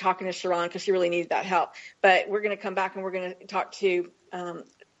talking to SharRon, because she really needed that help. But we're going to come back and we're going to talk to a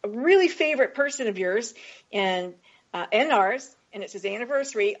really favorite person of yours and ours, and it's his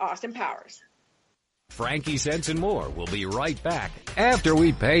anniversary, Austin Powers. Frankie Sense and More will be right back after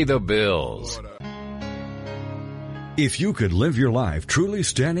we pay the bills. If you could live your life truly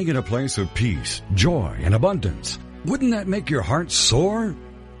standing in a place of peace, joy, and abundance, wouldn't that make your heart soar?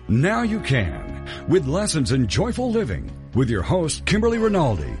 Now you can, with Lessons in Joyful Living, with your host, Kimberly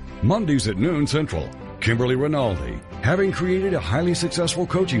Rinaldi, Mondays at noon Central. Kimberly Rinaldi, having created a highly successful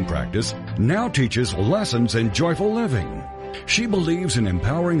coaching practice, now teaches Lessons in Joyful Living. She believes in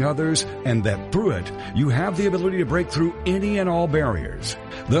empowering others and that through it, you have the ability to break through any and all barriers,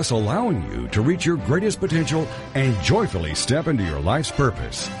 thus allowing you to reach your greatest potential and joyfully step into your life's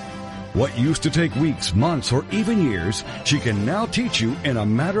purpose. What used to take weeks, months, or even years, she can now teach you in a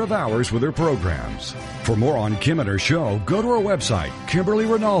matter of hours with her programs. For more on Kim and her show, go to her website,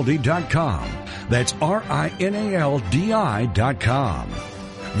 KimberlyRinaldi.com. That's RINALDI.com.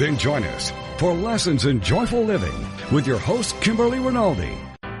 Then join us for Lessons in Joyful Living with your host, Kimberly Rinaldi.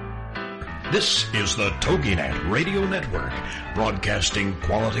 This is the TogiNet Radio Network, broadcasting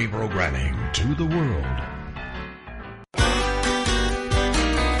quality programming to the world.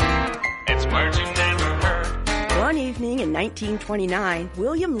 It's words you never heard. One evening in 1929,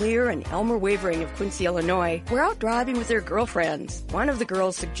 William Lear and Elmer Wavering of Quincy, Illinois, were out driving with their girlfriends. One of the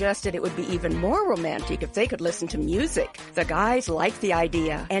girls suggested it would be even more romantic if they could listen to music. The guys liked the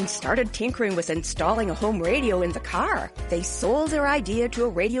idea and started tinkering with installing a home radio in the car. They sold their idea to a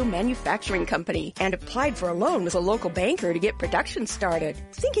radio manufacturing company and applied for a loan with a local banker to get production started.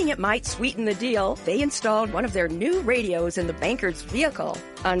 Thinking it might sweeten the deal, they installed one of their new radios in the banker's vehicle.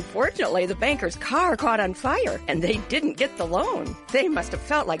 Unfortunately, the banker's car caught on fire, and they didn't get the loan. They must have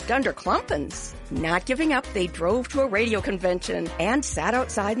felt like Dunder Clumpins. Not giving up, they drove to a radio convention and sat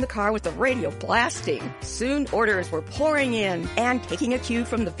outside in the car with the radio blasting. Soon orders were pouring in, and taking a cue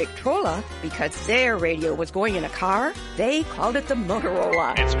from the Victrola, because their radio was going in a car, they called it the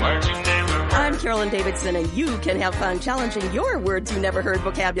Motorola. It's words you never heard. I'm Carolyn Davidson, and you can have fun challenging your words you never heard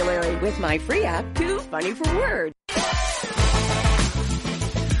vocabulary with my free app, Too Funny for Words.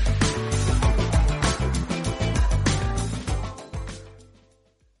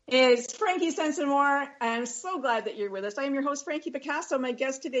 It's Frankie Sense and More. I'm so glad that you're with us. I am your host, Frankie Picasso. My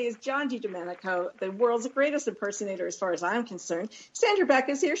guest today is John D. Domenico, the world's greatest impersonator as far as I'm concerned. Sandra Beck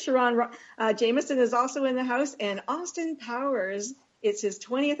is here. SharRon Jamison is also in the house. And Austin Powers, it's his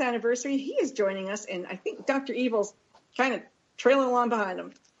 20th anniversary. He is joining us. And I think Dr. Evil's kind of trailing along behind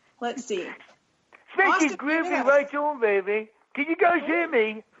him. Let's see. Frankie, groovy right on, baby. Can you guys hear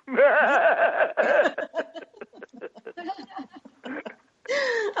me?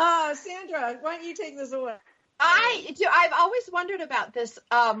 Sandra, why don't you take this away? I've always wondered about this,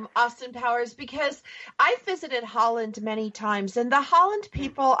 Austin Powers, because I've visited Holland many times, and the Holland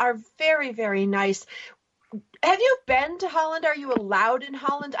people are very, very nice. Have you been to Holland? Are you allowed in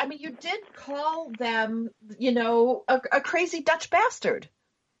Holland? I mean, you did call them, a crazy Dutch bastard.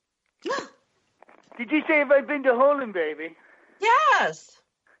 Did you say have I been to Holland, baby? Yes.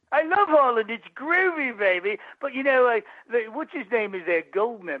 I love Holland. It's groovy, baby. But, what's his name is their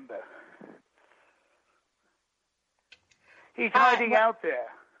gold member. He's hiding out there.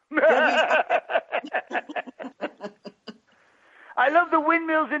 I love the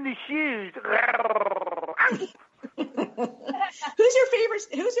windmills and the shoes. Who's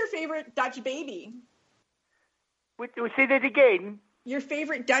your favorite Dutch baby? Say that again. Your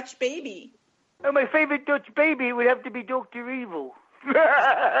favorite Dutch baby. Oh, my favorite Dutch baby would have to be Dr. Evil.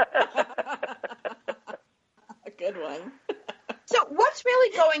 A good one. So what's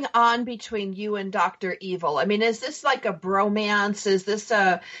really going on between you and Dr. Evil? I mean, is this like a bromance? Is this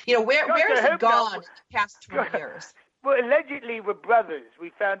where has it gone in the past 20 years? Well, allegedly we're brothers.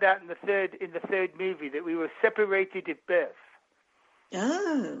 We found out in the third movie that we were separated at birth.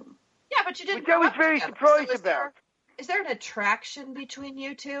 Oh. Yeah, but you didn't. Which I was very surprised about. Is there an attraction between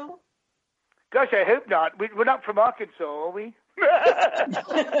you two? Gosh, I hope not. We're not from Arkansas, are we?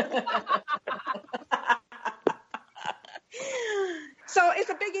 So it's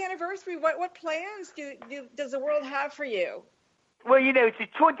a big anniversary. What plans does the world have for you? Well, it's the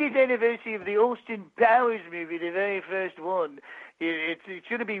 20th anniversary of the Austin Powers movie, the very first one. It's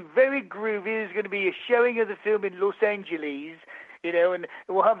going to be very groovy. There's going to be a showing of the film in Los Angeles, and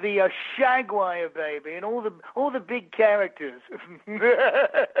we'll have the Shagwire baby and all the big characters.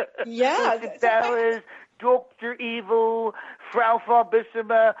 Yeah, Austin Powers, Dr. Evil, Frau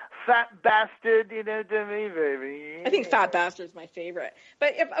Farbissima, Fat Bastard, to me, baby. I think Fat Bastard is my favorite.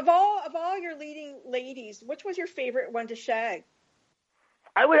 But of all your leading ladies, which was your favorite one to shag?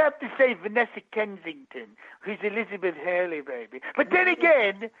 I would have to say Vanessa Kensington, who's Elizabeth Hurley, baby. But then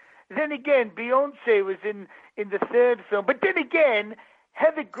again, Beyonce was in the third film. But then again,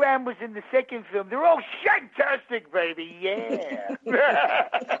 Heather Graham was in the second film. They're all shagtastic, baby. Yeah.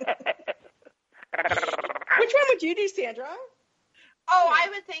 Which one would you do, Sandra? Oh, I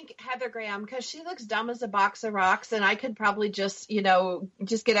would think Heather Graham, because she looks dumb as a box of rocks, and I could probably just get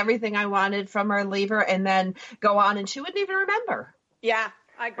everything I wanted from her, leave her, and then go on, and she wouldn't even remember. Yeah,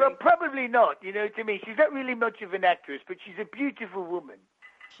 I agree. Well, probably not, to me. She's not really much of an actress, but she's a beautiful woman.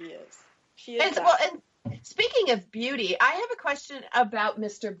 She is. She is. And speaking of beauty, I have a question about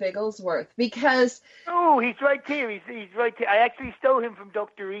Mr. Bigglesworth, because... Oh, he's right here. He's right here. I actually stole him from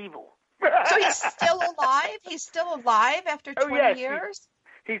Dr. Evil. So he's still alive? He's still alive after 20 years?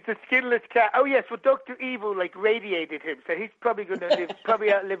 He's the skinless cat. Oh, yes. Well, Dr. Evil, radiated him, so he's probably going to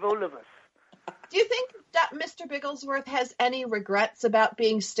outlive all of us. Do you think that Mr. Bigglesworth has any regrets about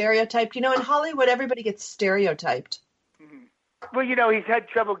being stereotyped? In Hollywood, everybody gets stereotyped. Mm-hmm. Well, he's had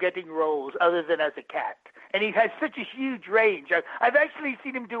trouble getting roles other than as a cat. And he has such a huge range. I've actually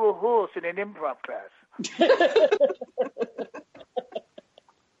seen him do a horse in an improv class.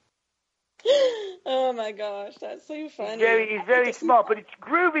 Oh, my gosh. That's so funny. He's very smart, but it's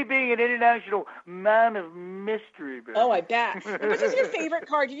groovy being an international man of mystery. Baby. Oh, I bet. Which is your favorite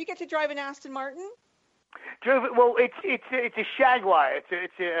car? Did you get to drive an Aston Martin? Well, it's a Jaguar.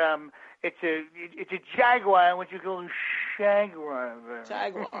 It's a Jaguar, what you call a Jaguar.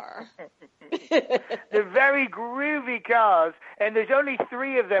 Jaguar. They're very groovy cars, and there's only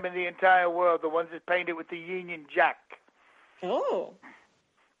 3 of them in the entire world, the ones that painted with the Union Jack. Oh.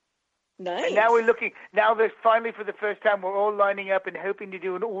 Nice. And now there's finally, for the first time, we're all lining up and hoping to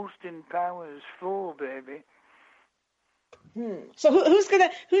do an Austin Powers 4, baby. So who's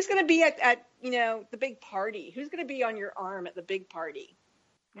gonna be at the big party? Who's gonna be on your arm at the big party?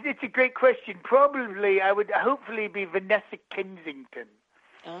 It's a great question. Probably, I would hopefully be Vanessa Kensington.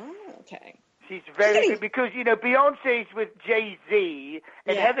 Oh, okay. She's very good because Beyonce's with Jay-Z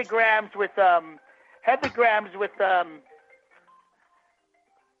and Heather Graham's with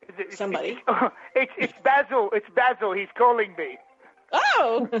somebody. It's Basil. It's Basil. He's calling me.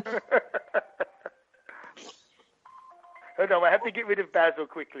 Oh. Hold on, I have to get rid of Basil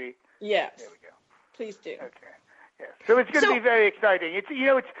quickly. Yes. There we go. Please do. Okay. Yeah. So it's going to be very exciting. It's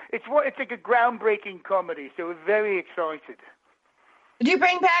like a groundbreaking comedy. So we're very excited. Do you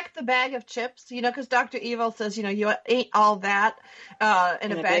bring back the bag of chips? Because Dr. Evil says, you ate all that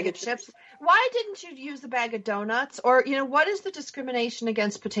in a bag of chips. Why didn't you use the bag of donuts? Or, what is the discrimination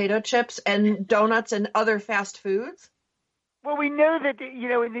against potato chips and donuts and other fast foods? Well, we know that,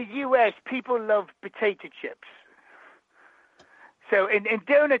 in the U.S., people love potato chips. So, and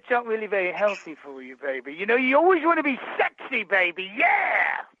donuts aren't really very healthy for you, baby. You always want to be sexy, baby.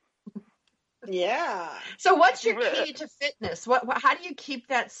 Yeah! Yeah. So what's your key to fitness? How do you keep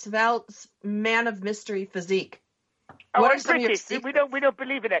that svelte man of mystery physique? What are some of your secrets? We don't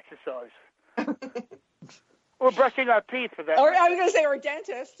believe in exercise. Or brushing our teeth for that. Or I was going to say, or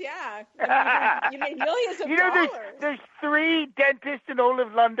dentist, yeah. You make millions of dollars. There's 3 dentists in all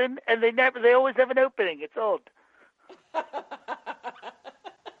of London, and they always have an opening. It's odd.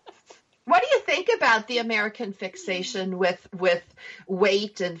 What do you think about the American fixation with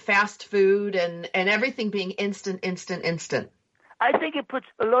weight and fast food and everything being instant? I think it puts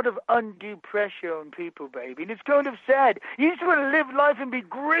a lot of undue pressure on people, baby, and it's kind of sad. You just want to live life and be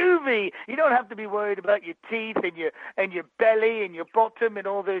groovy. You don't have to be worried about your teeth and your belly and your bottom and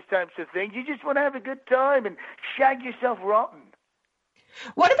all those types of things. You just want to have a good time and shag yourself rotten.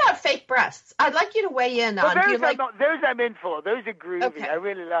 What about fake breasts? I'd like you to weigh in on. Those I'm in for. Those are groovy. Okay. I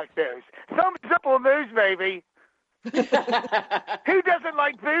really like those. Thumbs up on those, baby. Who doesn't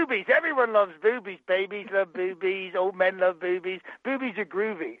like boobies? Everyone loves boobies. Babies love boobies. Old men love boobies. Boobies are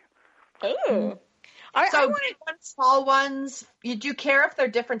groovy. Ooh. I wanted small ones. Do you care if they're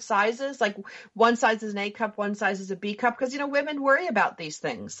different sizes? Like one size is an A cup, one size is a B cup? Because, women worry about these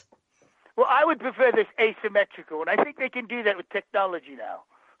things. Well, I would prefer this asymmetrical, and I think they can do that with technology now.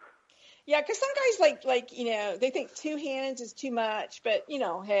 Yeah, because some guys like they think 2 hands is too much, but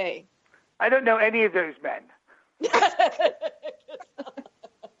hey. I don't know any of those men.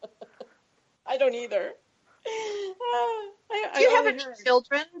 I don't either. Do you have any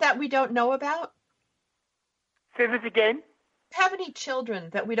children that we don't know about? Say this again? Have any children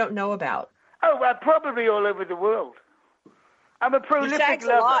that we don't know about? Oh, probably all over the world. I'm a prolific lover. You shagged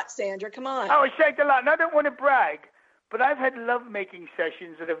a lot, Sandra. Come on. Oh, I shagged a lot. And I don't want to brag, but I've had lovemaking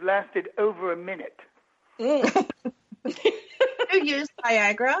sessions that have lasted over a minute. Do you use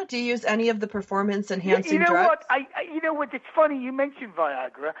Viagra? Do you use any of the performance-enhancing drugs? You know what? It's funny you mentioned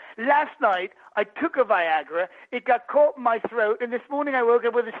Viagra. Last night, I took a Viagra. It got caught in my throat, and this morning I woke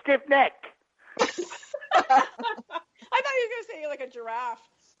up with a stiff neck. I thought you were going to say like a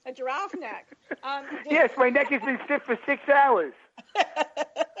giraffe neck. Yes, my neck has been stiff for 6 hours.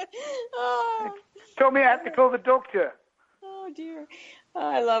 Told me I have to call the doctor. Oh, dear. Oh,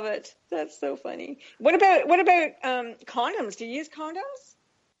 I love it. That's so funny. What about condoms? Do you use condoms?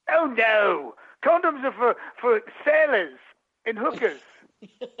 Oh, no. Condoms are for sailors and hookers.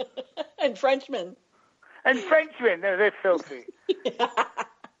 And Frenchmen. And Frenchmen. No, they're filthy.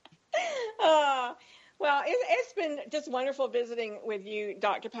 Well, it's been just wonderful visiting with you,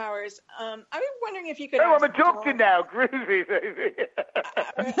 Dr. Powers. I was wondering if you could... Oh, I'm a doctor now. Groovy, baby.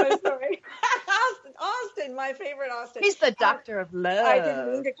 I'm sorry. Austin, my favorite Austin. He's the doctor of love. I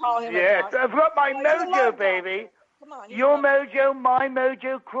didn't mean to call him a doctor. I've got my mojo, baby. Come on. Your mojo, my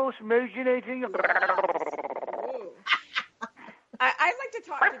mojo, cross-mojonating. I'd like to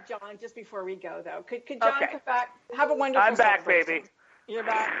talk to John just before we go, though. Could John come back? Have a wonderful I'm back, baby. You're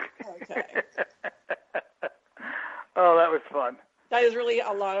back? Okay. Oh, that was fun. That is really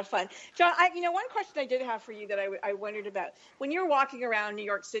a lot of fun. John, one question I did have for you that I wondered about. When you're walking around New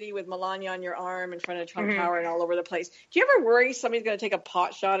York City with Melania on your arm in front of Trump Tower and all over the place, do you ever worry somebody's going to take a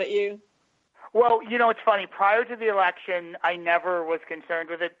pot shot at you? Well, it's funny. Prior to the election, I never was concerned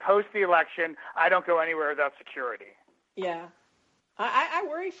with it. Post the election, I don't go anywhere without security. Yeah. I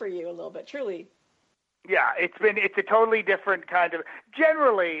worry for you a little bit, truly. Yeah, it's a totally different kind of,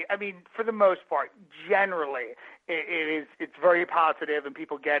 generally, I mean, for the most part, generally, it's very positive and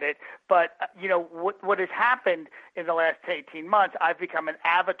people get it. But, what has happened in the last 18 months, I've become an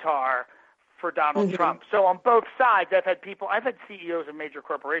avatar for Donald Trump. So on both sides, I've had CEOs of major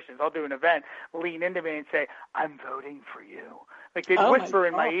corporations, I'll do an event, lean into me and say, I'm voting for you. Like they'd whisper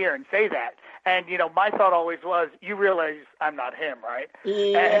in my ear and say that. And, my thought always was, you realize I'm not him, right?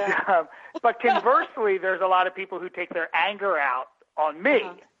 Yeah. And, but conversely, there's a lot of people who take their anger out on me.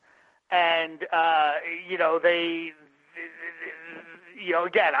 And,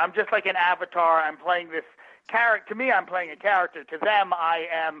 again, I'm just like an avatar. I'm playing this character. To me, I'm playing a character. To them, I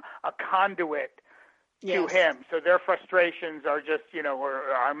am a conduit to him. So their frustrations are just,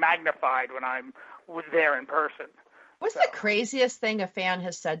 are magnified when I'm there in person. What's the craziest thing a fan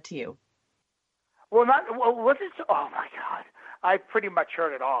has said to you? Oh my God. I've pretty much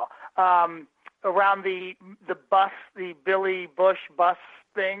heard it all. Around the bus, the Billy Bush bus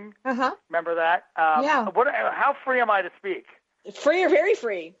thing. Remember that? Yeah. How free am I to speak? Free or very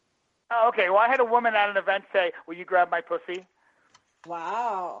free. Oh, okay. Well, I had a woman at an event say, will you grab my pussy?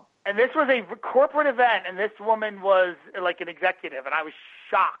 Wow. And this was a corporate event, and this woman was like an executive, and I was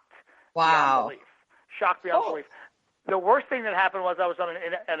shocked. Wow. Beyond belief. Shocked beyond belief. The worst thing that happened was I was on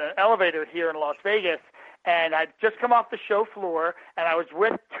an elevator here in Las Vegas, and I'd just come off the show floor, and I was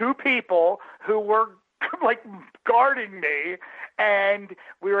with two people who were like guarding me, and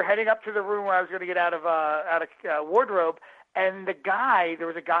we were heading up to the room where I was going to get out of wardrobe. And there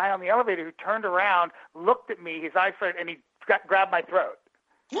was a guy on the elevator who turned around, looked at me, his eyes flared, and he grabbed my throat.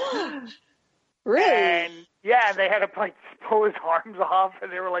 Really? And they had to pull his arms off,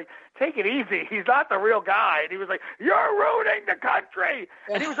 and they were like, "Take it easy. He's not the real guy." And he was like, "You're ruining the country."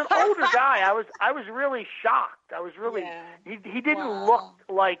 And he was an older guy. I was really shocked. I was really he didn't look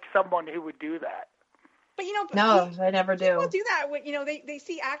like someone who would do that. But no, I never do. People do that. They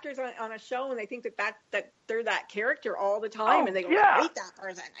see actors on a show and they think that they're that character all the time, and they go, "I hate that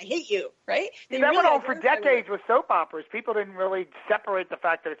person. I hate you." Right? That went on for decades with soap operas. People didn't really separate the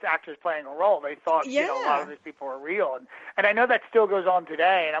fact that it's actors playing a role. They thought a lot of these people were real, and I know that still goes on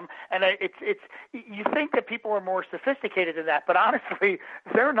today. And it's you think that people are more sophisticated than that, but honestly,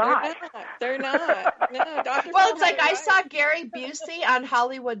 they're not. They're not. No, well, it's like I saw Gary Busey on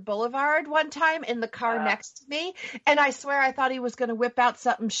Hollywood Boulevard one time in the car next to me, and I swear I thought he was going to whip out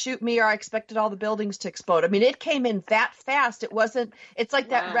something, shoot me, or I expected all the buildings to explode. I mean, it came in that fast. It's like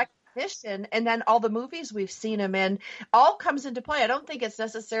that recognition, and then all the movies we've seen him in all comes into play. I don't think it's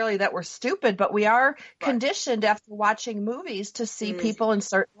necessarily that we're stupid, but we are conditioned after watching movies to see people in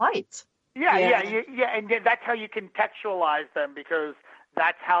certain lights. Yeah, and that's how you contextualize them, because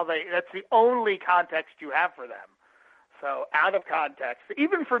that's the only context you have for them. So out of context,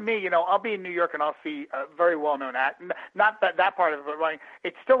 even for me, I'll be in New York and I'll see a very well-known actor. Not that part of it, but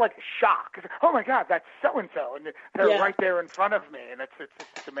it's still like a shock. Oh my God, that's so-and-so, and they're right there in front of me, and it's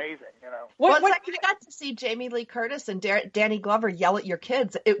amazing, Well, it's like you got to see Jamie Lee Curtis and Danny Glover yell at their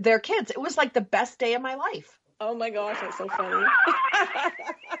kids. It was like the best day of my life. Oh my gosh, that's so funny.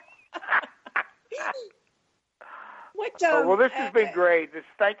 Well, this has been great.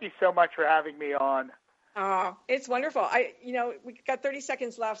 Thank you so much for having me on. Oh, it's wonderful. We got 30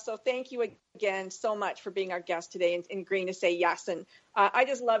 seconds left, so thank you again so much for being our guest today and agreeing to say yes. And I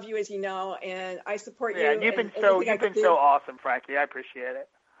just love you, as you know, and I support you. Yeah, you've been so awesome, Frankie. I appreciate it.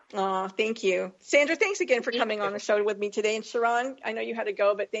 Oh, thank you. Sandra, thanks again for coming on the show with me today. And SharRon, I know you had to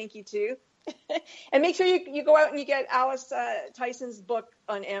go, but thank you too. And make sure you go out and you get Alice Tyson's book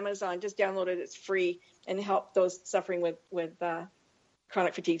on Amazon. Just download it. It's free, and help those suffering with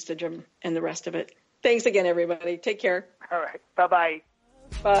chronic fatigue syndrome and the rest of it. Thanks again, everybody. Take care. All right. Bye-bye.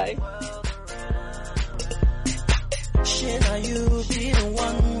 Bye.